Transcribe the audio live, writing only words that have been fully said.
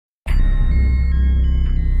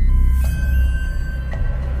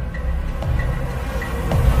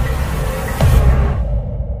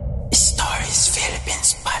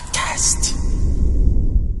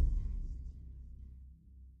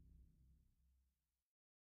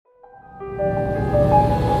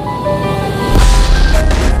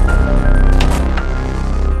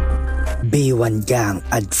B1 Gang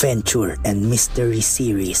Adventure and Mystery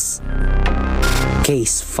Series.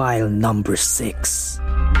 Case File Number 6.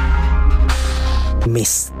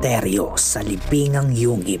 Misteryo sa Libingang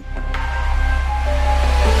Yungib.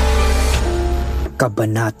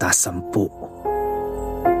 Kabanata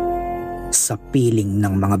 10. Sa piling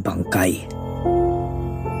ng mga bangkay.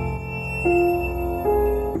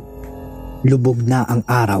 Lubog na ang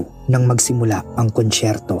araw nang magsimula ang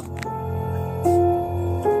konsyerto.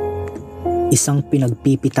 Isang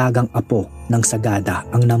pinagpipitagang apo ng sagada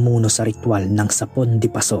ang namuno sa ritual ng sapon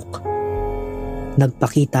di pasok.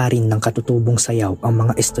 Nagpakita rin ng katutubong sayaw ang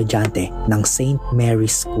mga estudyante ng St.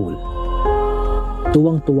 Mary's School.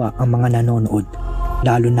 Tuwang-tuwa ang mga nanonood,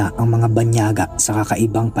 lalo na ang mga banyaga sa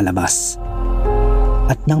kakaibang palabas.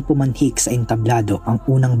 At nang pumanhik sa entablado ang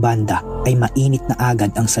unang banda ay mainit na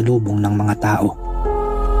agad ang salubong ng mga tao,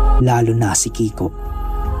 lalo na si Kiko.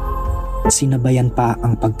 Sinabayan pa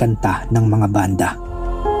ang pagkanta ng mga banda.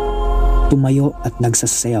 Tumayo at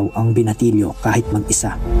nagsasayaw ang binatilyo kahit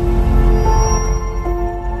mag-isa.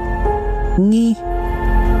 Ngi!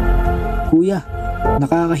 Kuya,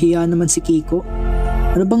 nakakahiya naman si Kiko.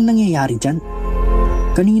 Ano bang nangyayari dyan?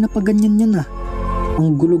 Kanina pa ganyan yan ah.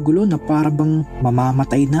 Ang gulo-gulo na para bang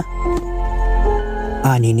mamamatay na.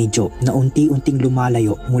 Ani ni Joe na unti-unting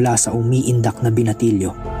lumalayo mula sa umiindak na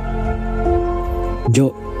binatilyo.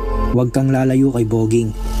 Joe, huwag kang lalayo kay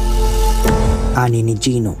Boging. Ani ni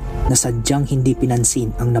Gino na sadyang hindi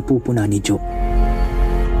pinansin ang napupuna ni Joe.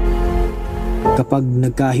 Kapag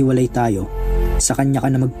nagkahiwalay tayo, sa kanya ka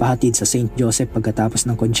na magpahatid sa St. Joseph pagkatapos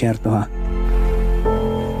ng konsyerto ha.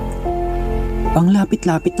 Ang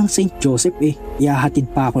lapit-lapit ng St. Joseph eh,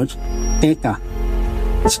 ihahatid pa ako. Teka,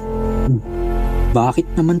 bakit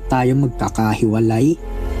naman tayo magkakahiwalay?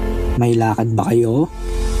 May lakad ba kayo?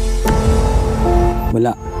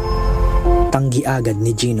 Wala. Tanggi agad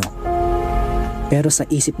ni Gino. Pero sa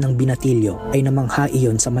isip ng binatilyo ay namangha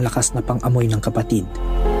iyon sa malakas na pang-amoy ng kapatid.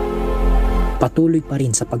 Patuloy pa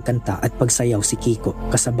rin sa pagkanta at pagsayaw si Kiko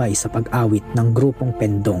kasabay sa pag-awit ng grupong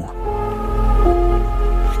Pendong.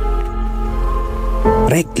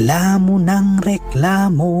 Reklamo ng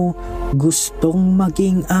reklamo, gustong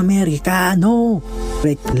maging Amerikano.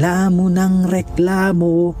 Reklamo ng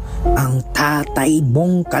reklamo, ang tatay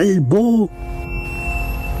mong kalbo.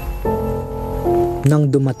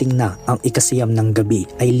 Nang dumating na ang ikasiyam ng gabi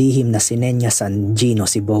ay lihim na sinenyasan Gino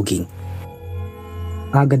si Boging.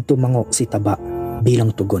 Agad tumango si Taba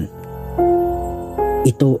bilang tugon.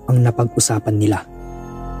 Ito ang napag-usapan nila.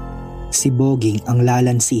 Si Boging ang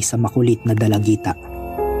lalansi sa makulit na dalagita.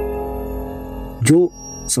 Joe,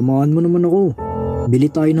 samahan mo naman ako.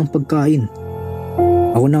 Bili tayo ng pagkain.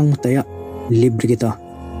 Ako na ang mataya. Libre kita.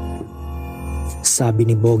 Sabi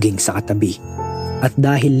ni Boging sa katabi. At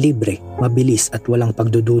dahil libre, mabilis at walang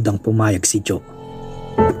pagdududang pumayag si Joe.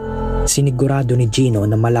 Sinigurado ni Gino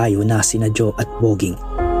na malayo na sina Joe at Boging.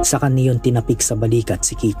 Saka niyon tinapik sa balikat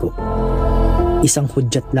si Kiko. Isang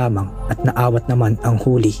hudyat lamang at naawat naman ang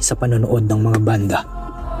huli sa panonood ng mga banda.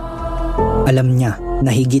 Alam niya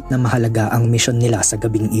na higit na mahalaga ang misyon nila sa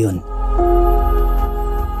gabing iyon.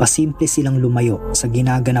 Pasimple silang lumayo sa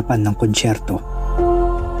ginaganapan ng konsyerto.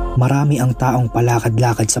 Marami ang taong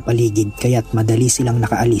palakad-lakad sa paligid kaya't madali silang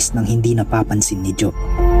nakaalis nang hindi napapansin ni Joe.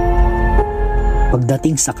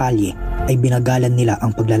 Pagdating sa kalye ay binagalan nila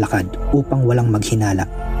ang paglalakad upang walang maghinala.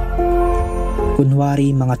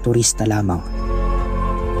 Kunwari mga turista lamang.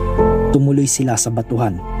 Tumuloy sila sa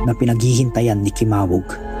batuhan na pinaghihintayan ni Kimawog.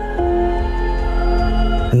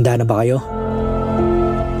 Handa na ba kayo?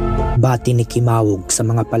 Bati ni Kimawog sa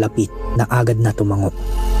mga palapit na agad na tumango.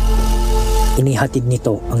 Inihatid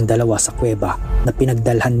nito ang dalawa sa kuweba na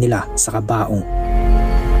pinagdalhan nila sa kabaong.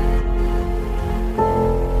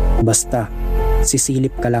 Basta,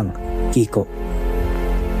 sisilip ka lang, Kiko.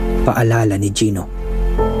 Paalala ni Gino.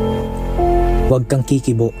 Huwag kang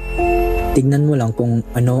kikibo. Tignan mo lang kung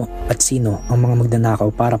ano at sino ang mga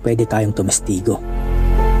magnanakaw para pwede tayong tumestigo.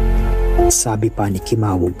 Sabi pa ni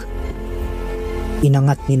Kimawog.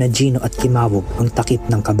 Inangat ni na Gino at Kimawog ang takip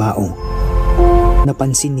ng kabaong.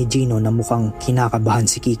 Napansin ni Gino na mukhang kinakabahan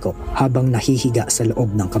si Kiko habang nahihiga sa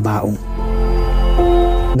loob ng kabaong.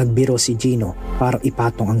 Nagbiro si Gino para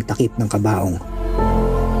ipatong ang takip ng kabaong.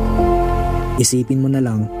 Isipin mo na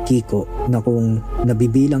lang, Kiko, na kung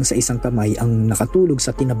nabibilang sa isang kamay ang nakatulog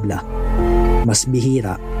sa tinabla, mas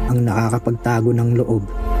bihira ang nakakapagtago ng loob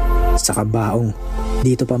sa kabaong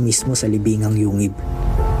dito pa mismo sa libingang yungib.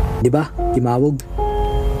 Diba, Kimawog?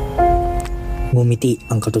 Ngumiti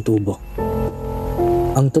ang katutubo.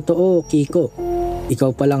 Ang totoo, Kiko,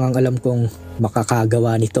 ikaw pa lang ang alam kong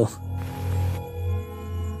makakagawa nito.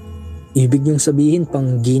 Ibig niyong sabihin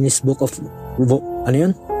pang Guinness Book of... ano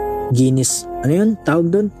yun? Guinness... ano yun? Tawag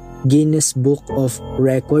doon? Guinness Book of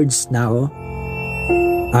Records na ako?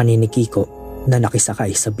 Ani ni Kiko na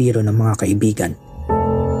nakisakay sa biro ng mga kaibigan.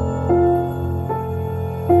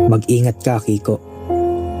 Mag-ingat ka, Kiko.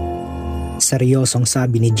 Seryosong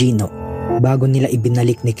sabi ni Gino bago nila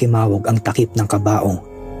ibinalik ni Kimawog ang takip ng kabaong.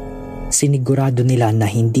 Sinigurado nila na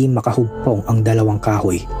hindi makahugpong ang dalawang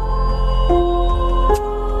kahoy.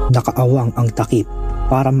 Nakaawang ang takip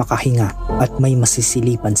para makahinga at may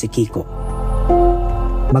masisilipan si Kiko.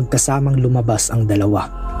 Magkasamang lumabas ang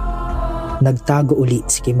dalawa. Nagtago uli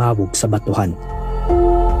si Kimawog sa batuhan.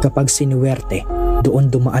 Kapag sinuwerte,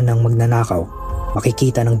 doon dumaan ang magnanakaw,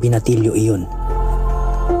 makikita ng binatilyo iyon.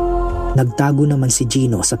 Nagtago naman si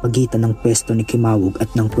Gino sa pagitan ng pwesto ni Kimawog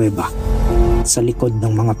at ng kuweba, sa likod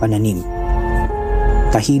ng mga pananim.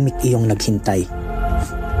 Tahimik iyong naghintay.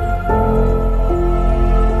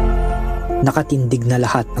 Nakatindig na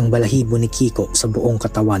lahat ang balahibo ni Kiko sa buong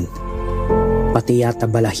katawan. Pati yata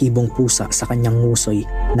balahibong pusa sa kanyang ngusoy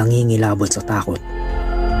nangingilabot sa takot.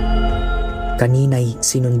 Kanina'y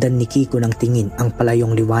sinundan ni Kiko ng tingin ang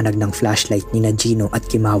palayong liwanag ng flashlight ni Gino at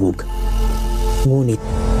Kimawog. Ngunit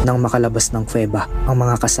nang makalabas ng kuweba, ang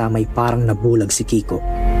mga kasamay parang nabulag si Kiko.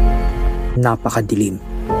 Napakadilim.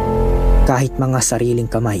 Kahit mga sariling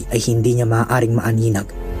kamay ay hindi niya maaaring maaninag,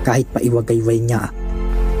 kahit paiwagayway niya,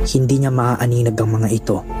 hindi niya maaaninag ang mga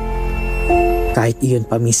ito. Kahit iyon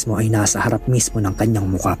pa mismo ay nasa harap mismo ng kanyang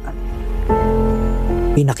muka.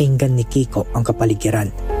 Pinakinggan ni Kiko ang kapaligiran.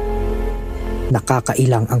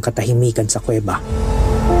 Nakakailang ang katahimikan sa kuweba.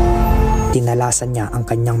 Tinalasan niya ang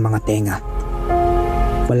kanyang mga tenga.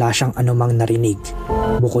 Wala siyang anumang narinig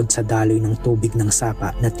bukod sa daloy ng tubig ng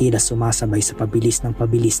sapa na tila sumasabay sa pabilis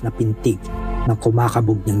na pintig ng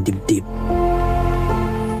kumakabog ng dibdib.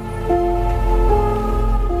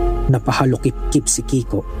 Napahalukip-kip si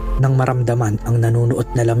Kiko nang maramdaman ang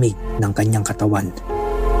nanunuot na lamig ng kanyang katawan.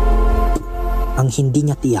 Ang hindi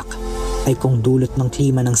niya tiyak ay kung dulot ng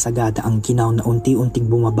klima ng sagada ang ginaw na unti-unting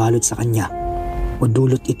bumabalot sa kanya o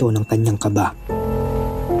dulot ito ng kanyang kaba.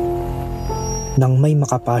 Nang may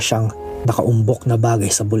makapa siyang nakaumbok na bagay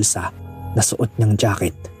sa bulsa na suot niyang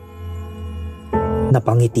jacket.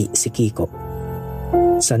 Napangiti si Kiko.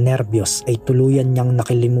 Sa nerbiyos ay tuluyan niyang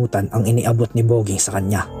nakilimutan ang iniabot ni Boging sa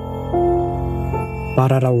kanya.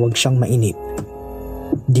 Para raw wag siyang mainip,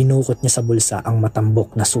 dinukot niya sa bulsa ang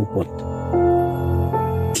matambok na supot.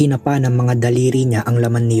 Kinapa ng mga daliri niya ang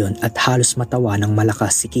laman niyon at halos matawa ng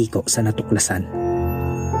malakas si Kiko sa natuklasan.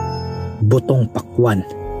 Butong pakwan.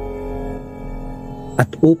 At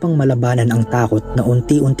upang malabanan ang takot na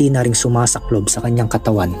unti-unti na ring sumasaklob sa kanyang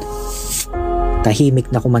katawan, tahimik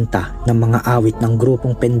na kumanta ng mga awit ng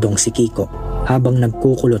grupong pendong si Kiko habang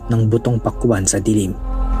nagkukulot ng butong pakwan sa dilim.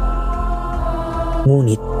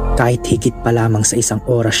 Ngunit kahit higit pa lamang sa isang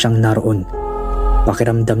oras siyang naroon,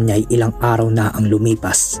 pakiramdam niya ay ilang araw na ang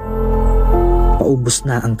lumipas. Paubos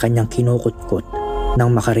na ang kanyang kinukutkot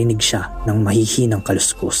nang makarinig siya ng mahihinang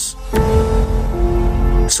kaluskos.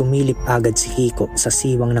 Sumilip agad si Kiko sa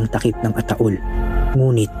siwang ng takip ng ataol,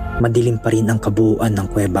 ngunit madilim pa rin ang kabuuan ng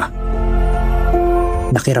kuweba.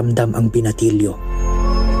 Nakiramdam ang binatilyo.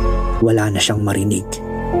 Wala na siyang marinig.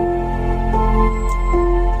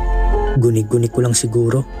 Gunig-gunig ko lang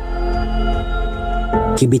siguro.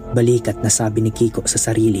 Kibit balikat na sabi ni Kiko sa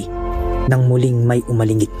sarili nang muling may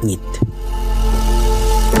umalingit-ngit.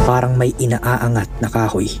 Parang may inaaangat na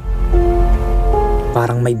kahoy.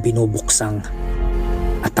 Parang may binubuksang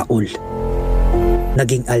ataol.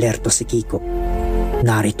 Naging alerto si Kiko.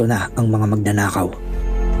 Narito na ang mga magnanakaw.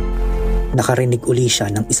 Nakarinig uli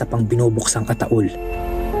siya ng isa pang binubuksang ataol.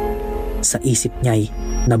 Sa isip niya'y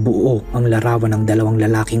nabuo ang larawan ng dalawang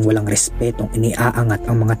lalaking walang respetong iniaangat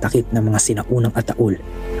ang mga takip ng mga sinaunang ataol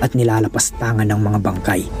at nilalapastangan ng mga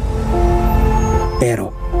bangkay.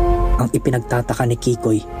 Pero ang ipinagtataka ni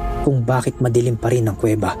Kiko'y kung bakit madilim pa rin ang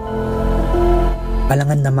kuweba.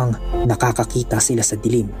 Alangan namang nakakakita sila sa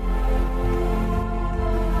dilim.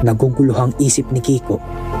 Naguguluhang isip ni Kiko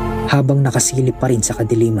habang nakasilip pa rin sa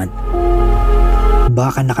kadiliman.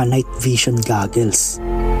 Baka naka night vision goggles.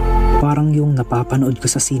 Parang yung napapanood ko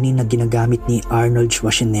sa sine na ginagamit ni Arnold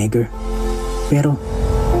Schwarzenegger. Pero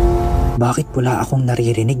bakit wala akong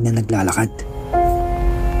naririnig na naglalakad?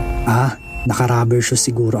 Naka-rubber shoes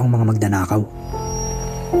siguro ang mga magnanakaw.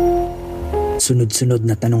 Sunod-sunod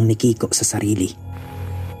na tanong ni Kiko sa sarili.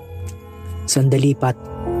 Sandali pat,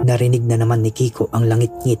 narinig na naman ni Kiko ang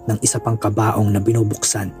langit-ngit ng isa pang kabaong na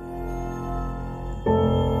binubuksan.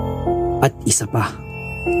 At isa pa.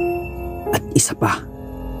 At isa pa.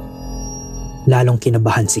 Lalong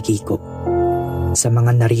kinabahan si Kiko. Sa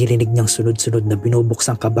mga naririnig niyang sunod-sunod na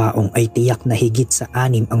binubuksang kabaong ay tiyak na higit sa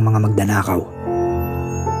 6 ang mga magnanakaw.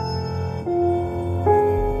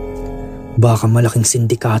 Baka malaking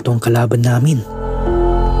sindikato ang kalaban namin.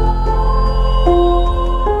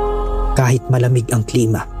 Kahit malamig ang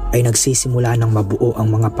klima ay nagsisimula ng mabuo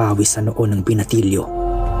ang mga pawis sa noo ng binatilyo.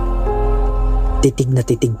 Titig na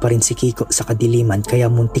titig pa rin si Kiko sa kadiliman kaya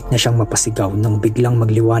muntik na siyang mapasigaw nang biglang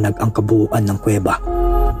magliwanag ang kabuuan ng kuweba.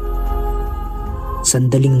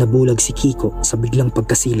 Sandaling nabulag si Kiko sa biglang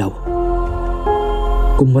pagkasilaw.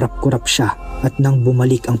 Kumurap-kurap siya at nang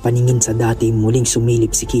bumalik ang paningin sa dati muling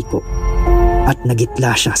sumilip si Kiko at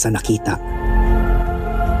nagitla siya sa nakita.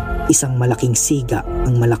 Isang malaking siga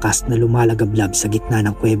ang malakas na lumalagablab sa gitna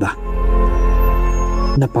ng kuweba.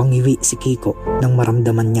 Napangiwi si Kiko nang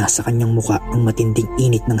maramdaman niya sa kanyang muka ang matinding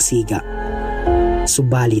init ng siga.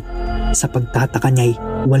 Subalit, sa pagtataka niya'y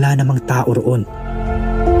wala namang tao roon.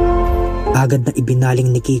 Agad na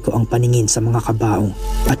ibinaling ni Kiko ang paningin sa mga kabaong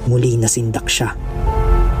at muli nasindak siya.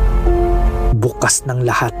 Bukas ng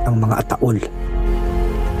lahat ang mga ataol.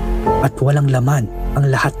 At walang laman ang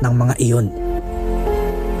lahat ng mga iyon.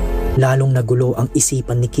 Lalong nagulo ang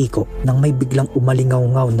isipan ni Kiko nang may biglang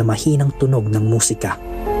umalingaw-ngaw na mahinang tunog ng musika.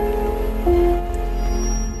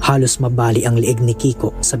 Halos mabali ang leeg ni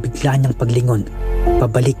Kiko sa bigla niyang paglingon,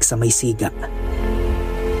 pabalik sa may siga.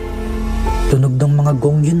 Tunog ng mga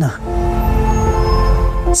gong yun ah.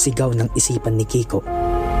 Sigaw ng isipan ni Kiko.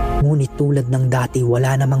 Ngunit tulad ng dati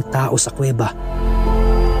wala namang tao sa kuweba.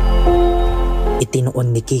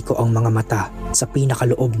 Itinuon ni Kiko ang mga mata sa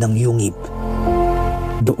pinakaloob ng yungib.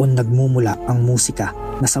 Doon nagmumula ang musika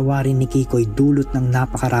na sawarin ni Kiko'y dulot ng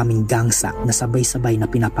napakaraming gangsa na sabay-sabay na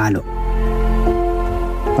pinapalo.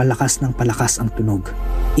 Palakas ng palakas ang tunog.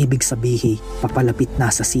 Ibig sabihin, papalapit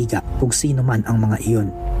na sa siga kung sino man ang mga iyon.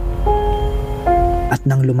 At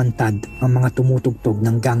nang lumantad ang mga tumutugtog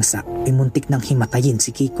ng gangsa ay muntik nang himatayin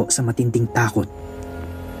si Kiko sa matinding takot.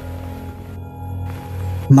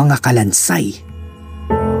 Mga kalansay!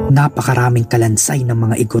 Napakaraming kalansay ng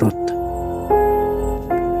mga igorot.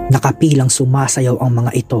 Nakapilang sumasayaw ang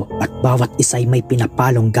mga ito at bawat isa'y may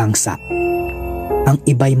pinapalong gangsa. Ang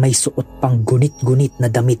iba'y may suot pang gunit-gunit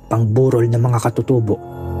na damit pang burol ng mga katutubo.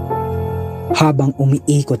 Habang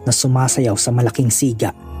umiikot na sumasayaw sa malaking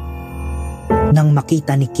siga. Nang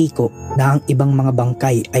makita ni Kiko na ang ibang mga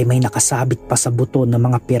bangkay ay may nakasabit pa sa buto ng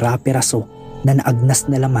mga pira-piraso na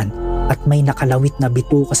naagnas na laman at may nakalawit na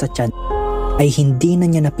bituka sa tiyan, ay hindi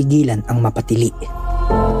na niya napigilan ang mapatili.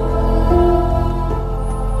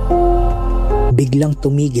 Biglang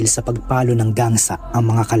tumigil sa pagpalo ng gangsa ang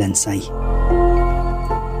mga kalansay.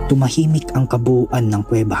 Tumahimik ang kabuuan ng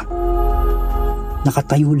kuweba.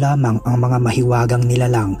 Nakatayo lamang ang mga mahiwagang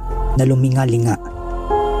nilalang na luminga-linga.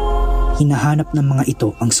 Hinahanap ng mga ito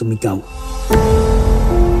ang sumigaw.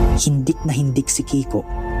 Hindik na hindik si Kiko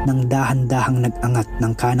nang dahan-dahang nag-angat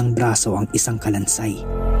ng kanang braso ang isang kalansay.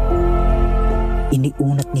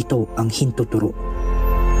 Iniunat nito ang hintuturo.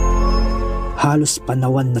 Halos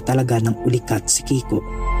panawan na talaga ng ulikat si Kiko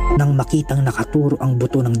nang makitang nakaturo ang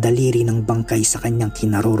buto ng daliri ng bangkay sa kanyang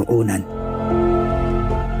kinaroroonan.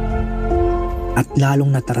 At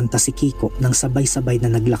lalong nataranta si Kiko nang sabay-sabay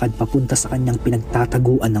na naglakad papunta sa kanyang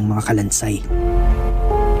pinagtataguan ng mga kalansay.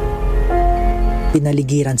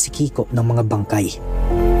 Pinaligiran si Kiko ng mga bangkay.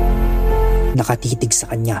 Nakatitig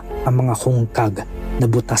sa kanya ang mga hungkag na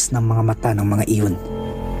butas ng mga mata ng mga iyon.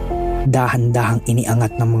 Dahan-dahang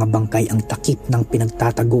iniangat ng mga bangkay ang takip ng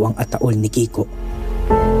pinagtataguang ataol ni Kiko.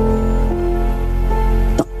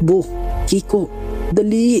 Takbo! Kiko!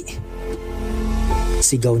 Dali!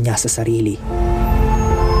 Sigaw niya sa sarili.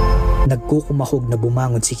 Nagkukumahog na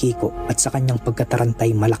bumangon si Kiko at sa kanyang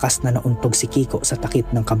pagkatarantay malakas na nauntog si Kiko sa takip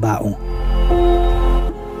ng kabaong.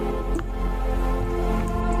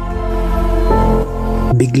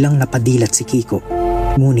 Biglang napadilat si Kiko,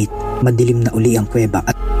 ngunit madilim na uli ang kuweba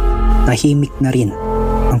at tahimik na rin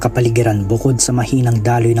ang kapaligiran bukod sa mahinang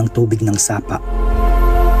daloy ng tubig ng sapa.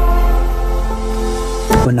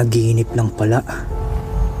 Panaginip lang pala,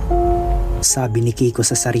 sabi ni Kiko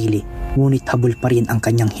sa sarili, ngunit habol pa rin ang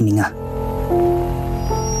kanyang hininga.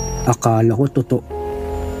 Akala ko totoo.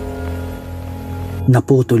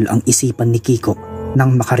 Naputol ang isipan ni Kiko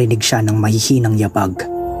nang makarinig siya ng mahihinang yabag.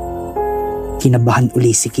 Kinabahan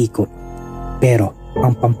uli si Kiko, pero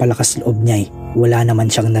ang pampalakas loob niya'y wala naman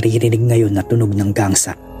siyang naririnig ngayon na tunog ng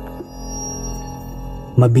gangsa.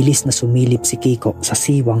 Mabilis na sumilip si Kiko sa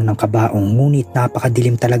siwang ng kabaong, ngunit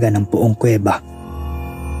napakadilim talaga ng buong kuweba.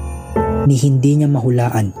 Ni hindi niya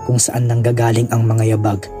mahulaan kung saan nanggagaling ang mga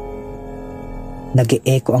yabag.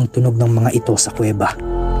 Nag-e-echo ang tunog ng mga ito sa kuweba.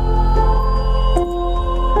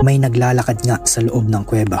 May naglalakad nga sa loob ng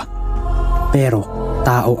kuweba. Pero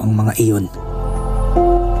tao ang mga iyon.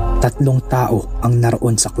 3 tao ang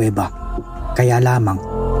naroon sa kuweba. Kaya lamang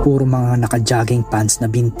puro mga naka-jogging pants na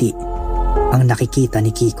binti ang nakikita ni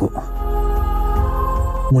Kiko.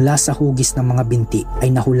 Mula sa hugis ng mga binti ay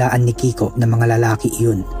nahulaan ni Kiko na mga lalaki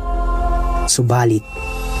iyon. Subalit,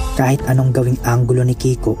 kahit anong gawing anggulo ni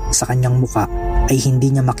Kiko sa kanyang muka ay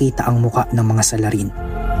hindi niya makita ang muka ng mga salarin.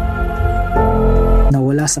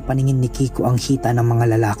 Nawala sa paningin ni Kiko ang hita ng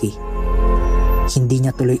mga lalaki. Hindi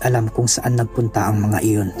niya tuloy alam kung saan nagpunta ang mga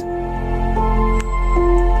iyon.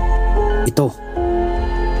 Ito,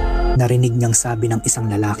 narinig niyang sabi ng isang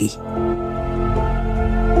lalaki.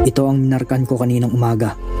 Ito ang minarkan ko kaninang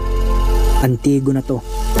umaga. Antigo na to.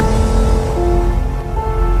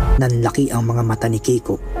 Nanlaki ang mga mata ni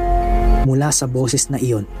Kiko. Mula sa boses na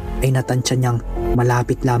iyon ay natansya niyang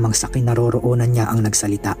malapit lamang sa kinaroroonan niya ang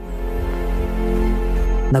nagsalita.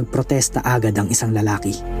 Nagprotesta agad ang isang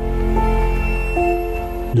lalaki.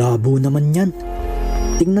 Labo naman yan.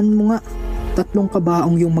 Tingnan mo nga, 3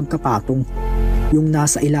 kabaong yung magkapatong. Yung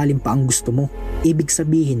nasa ilalim pa ang gusto mo. Ibig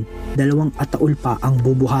sabihin, 2 ataol pa ang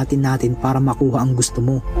bubuhatin natin para makuha ang gusto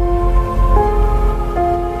mo.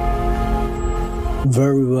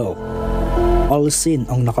 Very well. Alisin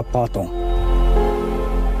ang nakapatong.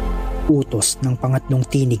 Utos ng pangatlong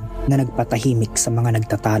tinig na nagpatahimik sa mga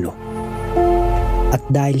nagtatalo. At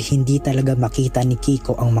dahil hindi talaga makita ni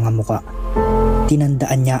Kiko ang mga muka,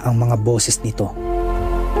 tinandaan niya ang mga boses nito.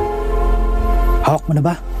 Hawak mo na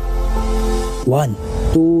ba?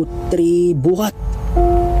 1, 2, 3, buhat!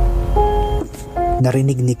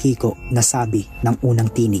 Narinig ni Kiko na sabi ng unang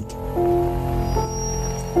tinig.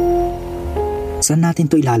 Saan natin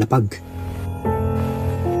to ilalapag?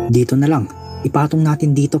 Dito na lang. Ipatong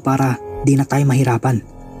natin dito para di na tayo mahirapan.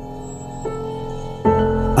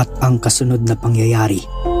 At ang kasunod na pangyayari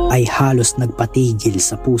ay halos nagpatigil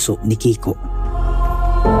sa puso ni Kiko.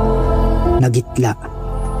 Nagitla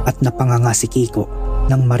at napanganga si Kiko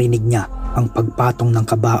nang marinig niya ang pagpatong ng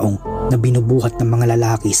kabaong na binubuhat ng mga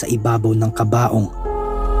lalaki sa ibabaw ng kabaong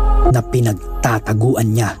na pinagtataguan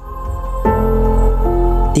niya.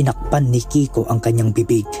 Tinakpan ni Kiko ang kanyang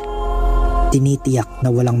bibig. Tinitiyak na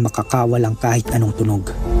walang makakawalang kahit anong tunog.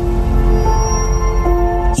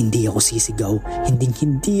 Hindi ako sisigaw.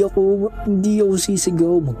 Hindi ako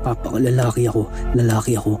sisigaw. Magpapakalalaki ako.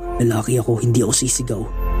 Lalaki ako. Hindi ako sisigaw.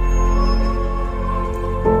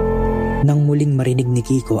 Nang muling marinig ni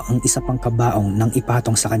Kiko ang isa pang kabaong nang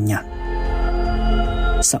ipatong sa kanya.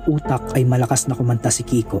 Sa utak ay malakas na kumanta si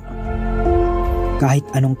Kiko. Kahit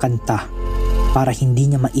anong kanta para hindi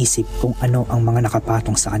niya maisip kung ano ang mga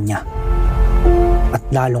nakapatong sa kanya. At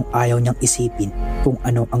lalong ayaw niyang isipin kung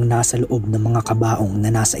ano ang nasa loob ng mga kabaong na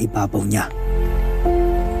nasa ibabaw niya.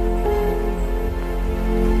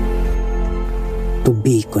 To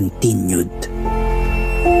be continued.